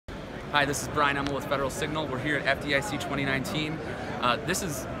Hi, this is Brian Emmel with Federal Signal. We're here at FDIC 2019. This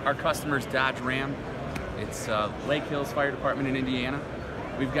is our customer's Dodge Ram. It's Lake Hills Fire Department in Indiana.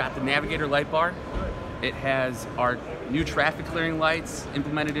 We've got the Navigator light bar. It has our new traffic clearing lights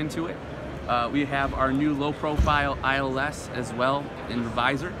implemented into it. We have our new low profile ILS as well in the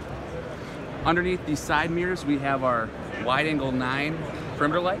visor. Underneath these side mirrors, we have our wide angle 9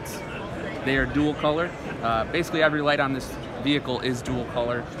 perimeter lights. They are dual color. Basically every light on this vehicle is dual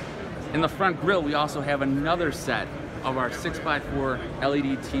color. In the front grille, we also have another set of our 6x4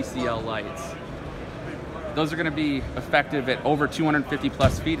 LED TCL lights. Those are going to be effective at over 250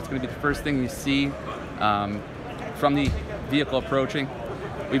 plus feet. It's going to be the first thing you see from the vehicle approaching.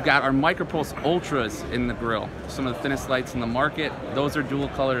 We've got our Micropulse Ultras in the grille, some of the thinnest lights in the market. Those are dual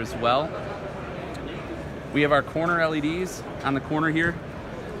color as well. We have our corner LEDs on the corner here.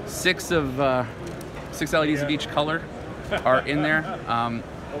 Six LEDs of each color are in there.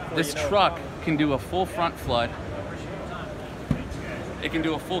 This truck can do a full front flood. It can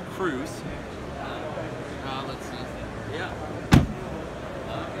do a full cruise. Let's see. Yeah.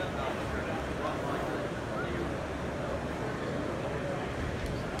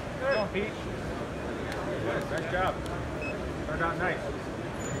 Come on, Pete. Nice job. Turned out nice.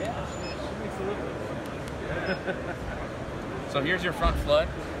 Yeah. So here's your front flood.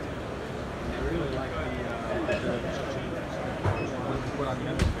 I really like the put on the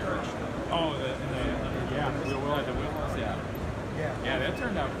undercarriage. Oh, yeah, the wheels. Yeah, that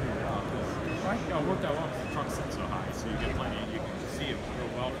turned out pretty well. It worked out well because the truck sits so high, so you get plenty. You can see it real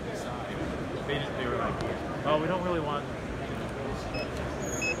well from the side. They were like, oh, we don't really want.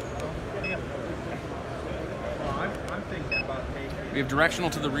 Well, I'm thinking about taking. We have directional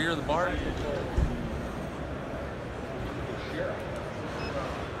to the rear of the bar.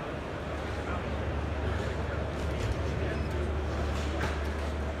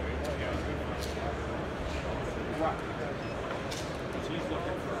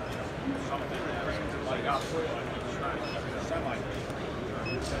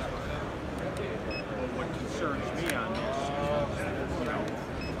 What concerns me on this,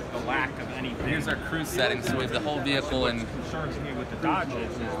 the lack of anything. Here's our cruise settings, so we have the whole vehicle and concerns me with the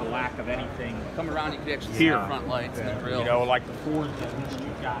Dodges is the lack of anything. come around, you can actually see the front lights and the grill. You know, like the Ford,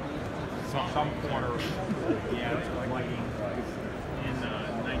 you've got some corner, yeah, it's lighting in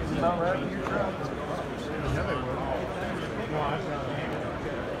 19.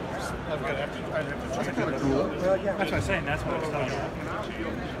 I'd have to check it. Cool. That's what I'm saying. That's what it's done.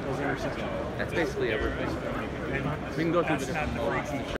 That's basically everything. We can go through the different modes.